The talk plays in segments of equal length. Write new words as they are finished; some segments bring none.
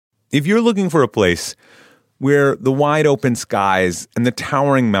If you're looking for a place where the wide open skies and the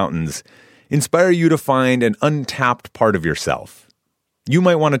towering mountains inspire you to find an untapped part of yourself, you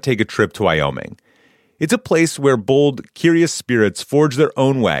might want to take a trip to Wyoming. It's a place where bold, curious spirits forge their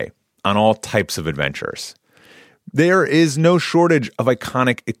own way on all types of adventures. There is no shortage of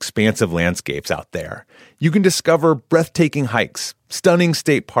iconic, expansive landscapes out there. You can discover breathtaking hikes, stunning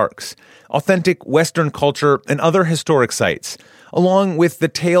state parks, authentic Western culture, and other historic sites, along with the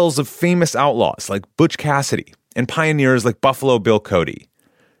tales of famous outlaws like Butch Cassidy and pioneers like Buffalo Bill Cody.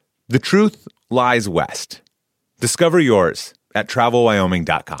 The truth lies west. Discover yours at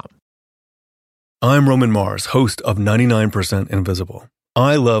travelwyoming.com. I'm Roman Mars, host of 99% Invisible.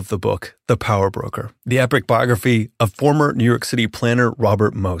 I love the book, The Power Broker, the epic biography of former New York City planner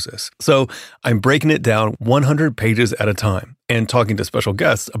Robert Moses. So I'm breaking it down 100 pages at a time and talking to special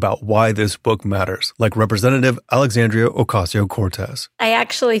guests about why this book matters, like Representative Alexandria Ocasio-Cortez. I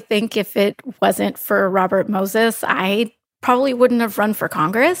actually think if it wasn't for Robert Moses, I probably wouldn't have run for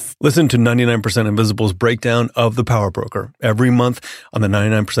Congress. Listen to 99% Invisible's breakdown of The Power Broker every month on the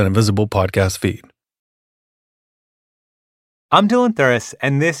 99% Invisible podcast feed. I'm Dylan Thuris,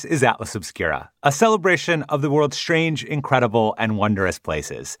 and this is Atlas Obscura, a celebration of the world's strange, incredible, and wondrous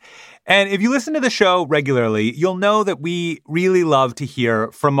places. And if you listen to the show regularly, you'll know that we really love to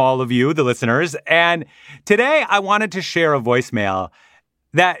hear from all of you, the listeners. And today I wanted to share a voicemail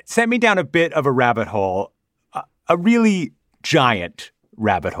that sent me down a bit of a rabbit hole, a really giant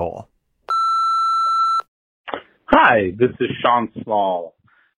rabbit hole. Hi, this is Sean Small.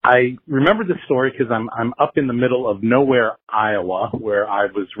 I remember this story because I'm up in the middle of nowhere, Iowa, where I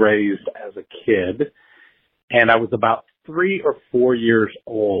was raised as a kid. And I was about 3 or 4 years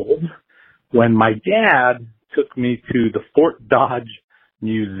old when my dad took me to the Fort Dodge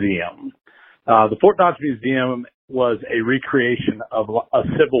Museum. The Fort Dodge Museum was a recreation of a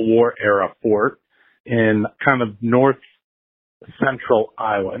Civil War era fort in kind of north central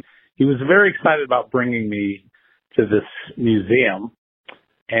Iowa. He was very excited about bringing me to this museum.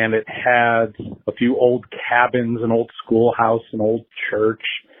 And it had a few old cabins, an old schoolhouse, an old church.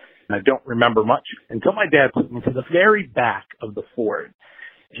 And I don't remember much until my dad took me to the very back of the fort.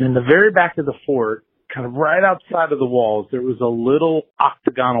 And in the very back of the fort, kind of right outside of the walls, there was a little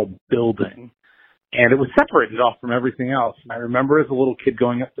octagonal building. And it was separated off from everything else. And I remember as a little kid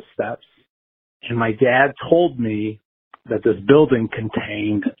going up the steps, and my dad told me that this building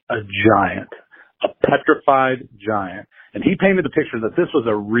contained a giant, a petrified giant. And he painted the picture that this was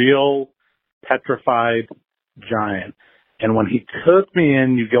a real petrified giant. And when he took me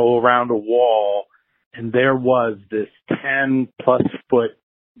in, you go around a wall, and there was this 10-plus foot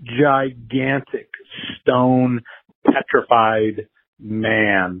gigantic stone petrified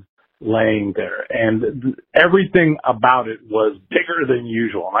man laying there. And everything about it was bigger than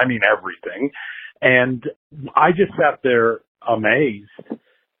usual. I mean, everything. And I just sat there amazed.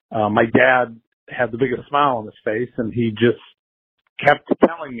 My dad had the biggest smile on his face, and he just kept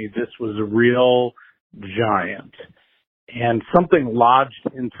telling me this was a real giant. And something lodged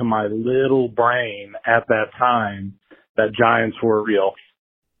into my little brain at that time that giants were real.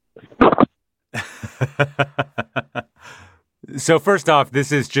 So first off,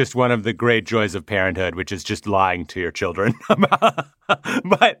 this is just one of the great joys of parenthood, which is just lying to your children.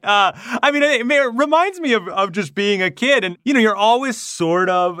 But, I mean, it reminds me of just being a kid. And, you know, you're always sort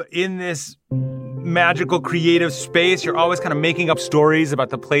of in this magical creative space. You're always kind of making up stories about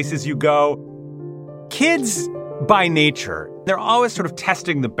the places you go. Kids, by nature, they're always sort of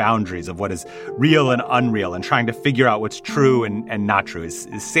testing the boundaries of what is real and unreal and trying to figure out what's true and not true. Is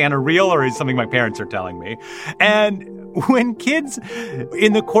Santa real, or is something my parents are telling me? And when kids,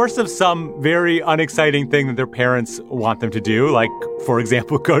 in the course of some very unexciting thing that their parents want them to do, like, for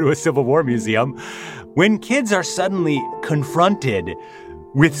example, go to a Civil War museum, when kids are suddenly confronted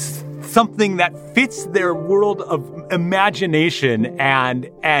with something that fits their world of imagination and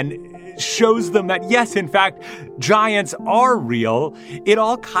shows them that, yes, in fact, giants are real, it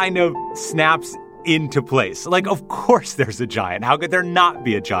all kind of snaps into place. Like, of course there's a giant. How could there not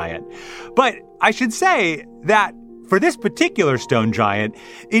be a giant? But I should say that for this particular stone giant,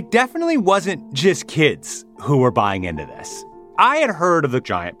 it definitely wasn't just kids who were buying into this. I had heard of the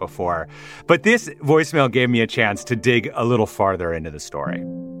giant before, but this voicemail gave me a chance to dig a little farther into the story.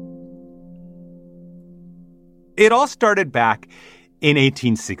 It all started back in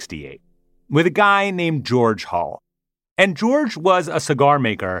 1868 with a guy named George Hull. And George was a cigar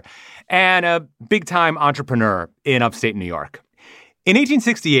maker and a big-time entrepreneur in upstate New York. In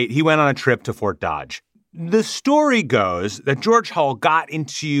 1868, he went on a trip to Fort Dodge. the story goes that George Hull got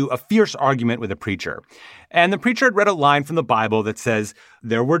into a fierce argument with a preacher. And the preacher had read a line from the Bible that says,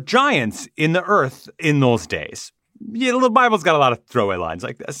 there were giants in the earth in those days. Yeah, the Bible's got a lot of throwaway lines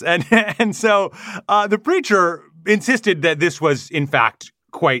like this. And so the preacher insisted that this was, in fact,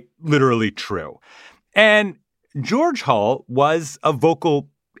 quite literally true. And George Hull was a vocal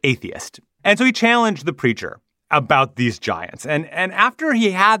atheist. And so he challenged the preacher about these giants. And after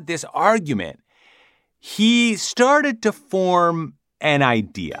he had this argument, he started to form an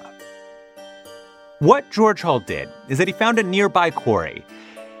idea. What George Hull did is that he found a nearby quarry,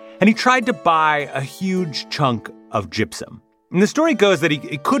 and he tried to buy a huge chunk of gypsum. And the story goes that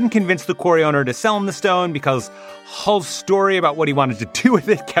he couldn't convince the quarry owner to sell him the stone because Hull's story about what he wanted to do with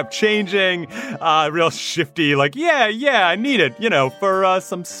it kept changing. Real shifty, like, yeah, I need it, for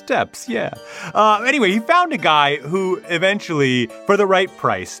some steps, yeah. Anyway, he found a guy who eventually, for the right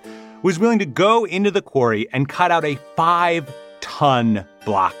price, was willing to go into the quarry and cut out a 5-ton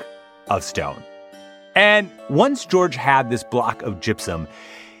block of stone. And once George had this block of gypsum,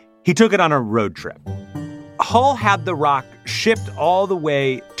 he took it on a road trip. Hull had the rock shipped all the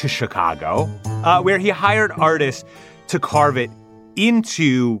way to Chicago, where he hired artists to carve it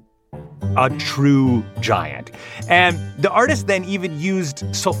into a true giant. And the artist then even used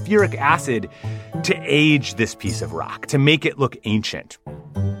sulfuric acid to age this piece of rock, to make it look ancient.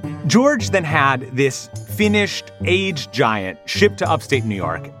 George then had this finished, aged giant shipped to upstate New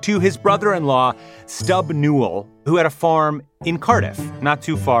York to his brother-in-law, Stub Newell, who had a farm in Cardiff, not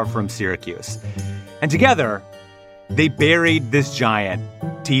too far from Syracuse. And together, they buried this giant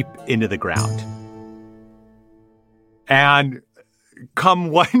deep into the ground. And come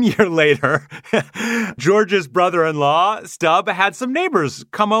 1 year later, George's brother-in-law, Stub, had some neighbors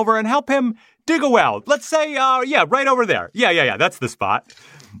come over and help him dig a well. Let's say, right over there. Yeah, that's the spot.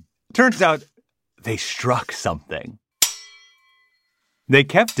 Turns out they struck something. They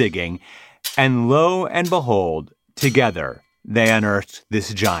kept digging, and lo and behold, together they unearthed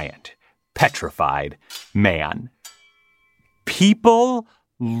this giant, petrified man. People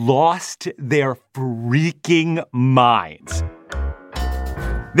lost their freaking minds.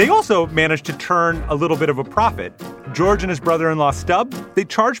 They also managed to turn a little bit of a profit. George and his brother-in-law Stub, they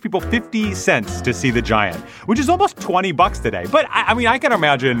charged people 50 cents to see the giant, which is almost $20 today. But I can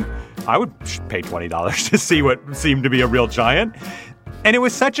imagine I would pay $20 to see what seemed to be a real giant. And it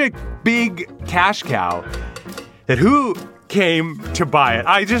was such a big cash cow that who came to buy it?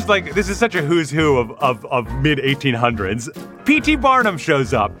 This is such a who's who of mid-1800s. P.T. Barnum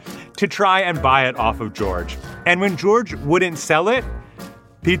shows up to try and buy it off of George. And when George wouldn't sell it,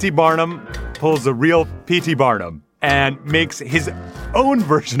 P.T. Barnum pulls a real P.T. Barnum and makes his own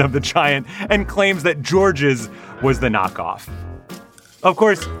version of the giant and claims that George's was the knockoff. Of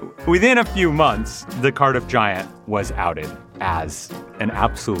course, within a few months, the Cardiff giant was outed as an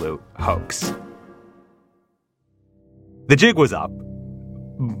absolute hoax. The jig was up,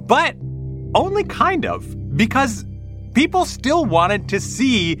 but only kind of, because people still wanted to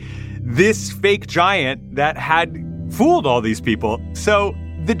see this fake giant that had fooled all these people. So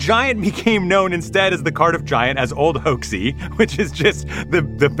the giant became known instead as the Cardiff Giant, as Old Hoaxy, which is just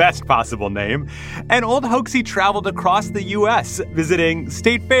the best possible name. And Old Hoaxy traveled across the U.S., visiting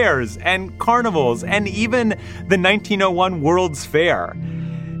state fairs and carnivals and even the 1901 World's Fair.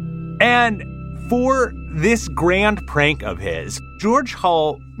 And for this grand prank of his, George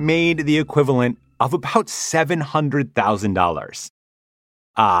Hull made the equivalent of about $700,000.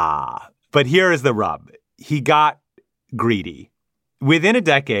 But here is the rub. He got greedy. Within a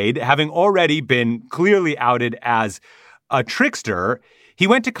decade, having already been clearly outed as a trickster, he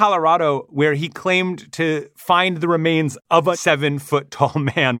went to Colorado where he claimed to find the remains of a 7-foot-tall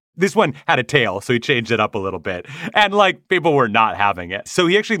man. This one had a tail, so he changed it up a little bit. And, people were not having it. So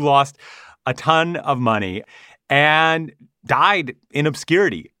he actually lost a ton of money and died in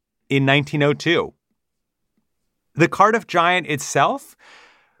obscurity in 1902. The Cardiff Giant itself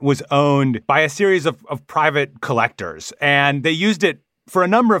was owned by a series of private collectors, and they used it for a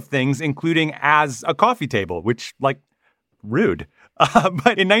number of things, including as a coffee table, which, rude.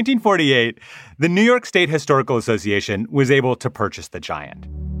 But in 1948, the New York State Historical Association was able to purchase the giant.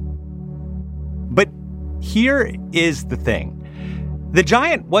 But here is the thing. The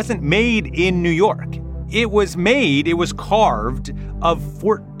giant wasn't made in New York. It was carved of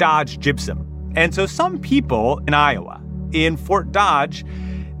Fort Dodge gypsum. And so some people in Iowa, in Fort Dodge,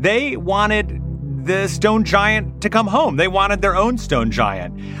 they wanted the stone giant to come home. They wanted their own stone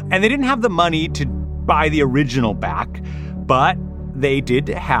giant. And they didn't have the money to buy the original back, but they did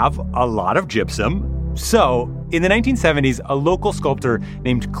have a lot of gypsum. So in the 1970s, a local sculptor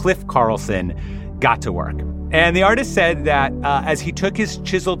named Cliff Carlson got to work. And the artist said that as he took his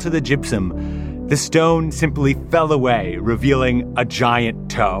chisel to the gypsum, the stone simply fell away, revealing a giant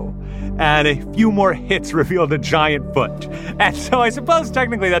toe. And a few more hits revealed a giant foot. And so I suppose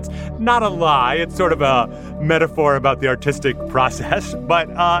technically that's not a lie. It's sort of a metaphor about the artistic process. But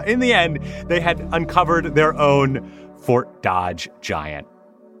in the end, they had uncovered their own Fort Dodge giant.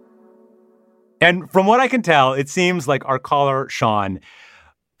 And from what I can tell, it seems like our caller, Sean,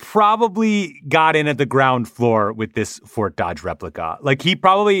 probably got in at the ground floor with this Fort Dodge replica. Like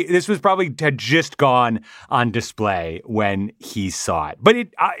this was probably had just gone on display when he saw it. But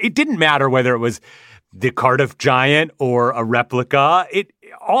it didn't matter whether it was the Cardiff giant or a replica.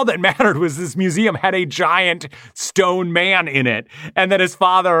 All that mattered was this museum had a giant stone man in it, and that his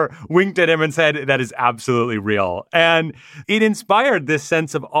father winked at him and said, that is absolutely real. And it inspired this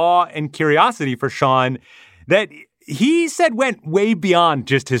sense of awe and curiosity for Sean that he said went way beyond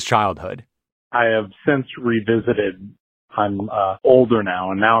just his childhood. I have since revisited. I'm older now,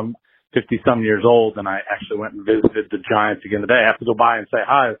 and now I'm 50-some years old, and I actually went and visited the Giants again today. I have to go by and say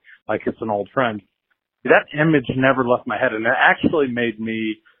hi like it's an old friend. That image never left my head, and it actually made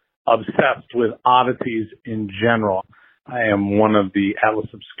me obsessed with oddities in general. I am one of the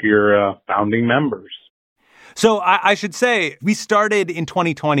Atlas Obscura founding members. So I should say we started in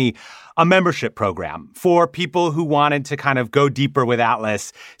 2020 a membership program for people who wanted to kind of go deeper with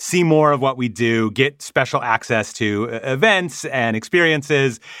Atlas, see more of what we do, get special access to events and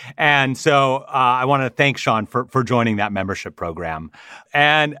experiences. And so I want to thank Sean for joining that membership program.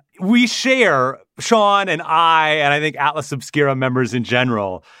 And we share, Sean and I think Atlas Obscura members in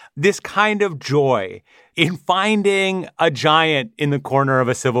general, this kind of joy in finding a giant in the corner of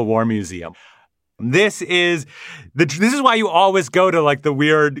a Civil War museum. This is why you always go to like the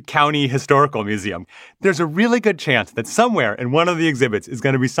weird county historical museum. There's a really good chance that somewhere in one of the exhibits is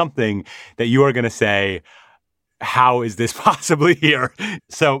going to be something that you are going to say, how is this possibly here?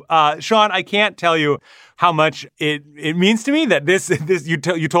 So, Sean, I can't tell you how much it means to me that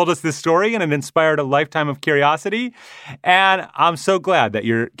you told us this story and it inspired a lifetime of curiosity. And I'm so glad that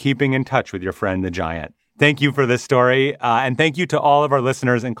you're keeping in touch with your friend, the giant. Thank you for this story. And thank you to all of our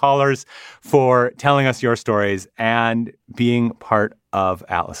listeners and callers for telling us your stories and being part of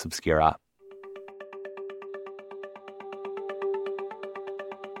Atlas Obscura.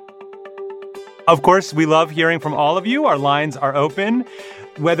 Of course, we love hearing from all of you. Our lines are open.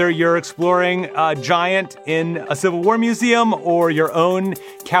 Whether you're exploring a giant in a Civil War museum or your own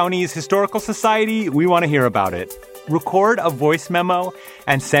county's historical society, we want to hear about it. Record a voice memo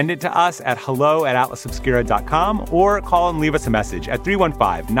and send it to us at hello@atlasobscura.com or call and leave us a message at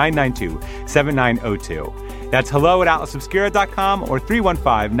 315-992-7902. That's hello@atlasobscura.com or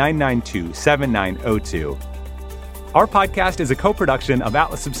 315-992-7902. Our podcast is a co-production of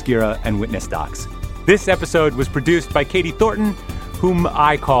Atlas Obscura and Witness Docs. This episode was produced by Katie Thornton, whom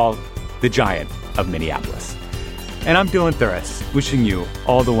I call the Giant of Minneapolis. And I'm Dylan Thuras, wishing you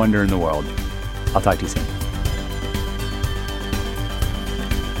all the wonder in the world. I'll talk to you soon.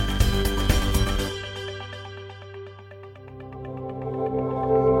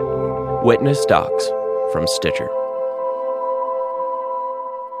 Witness Docs from Stitcher.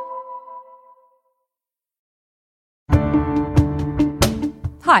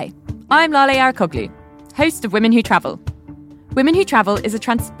 Hi, I'm Lale Arakoglu, host of Women Who Travel. Women Who Travel is a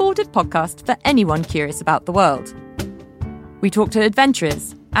transported podcast for anyone curious about the world. We talk to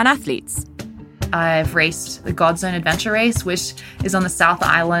adventurers and athletes. I've raced the Godzone Adventure Race, which is on the South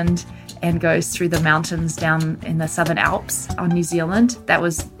Island and goes through the mountains down in the Southern Alps on New Zealand. That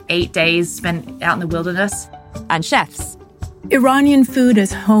was 8 days spent out in the wilderness. And chefs. Iranian food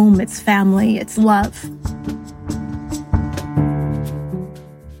is home, it's family, it's love.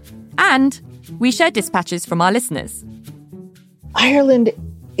 And we share dispatches from our listeners. Ireland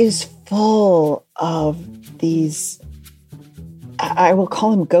is full of these, I will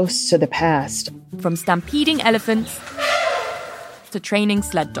call them ghosts of the past. From stampeding elephants to training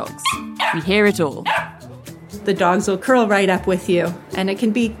sled dogs. We hear it all. The dogs will curl right up with you, and it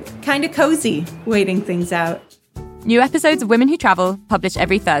can be kind of cozy waiting things out. New episodes of Women Who Travel published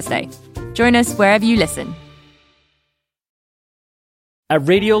every Thursday. Join us wherever you listen. At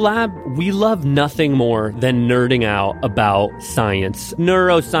Radiolab, we love nothing more than nerding out about science,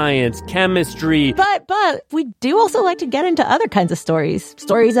 neuroscience, chemistry. But we do also like to get into other kinds of stories.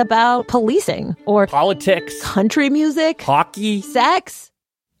 Stories about policing or politics, country music, hockey, sex,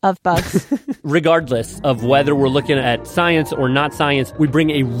 of bugs. Regardless of whether we're looking at science or not science, we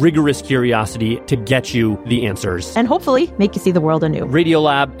bring a rigorous curiosity to get you the answers. And hopefully make you see the world anew.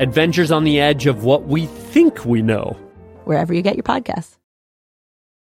 Radiolab, adventures on the edge of what we think we know. Wherever you get your podcasts.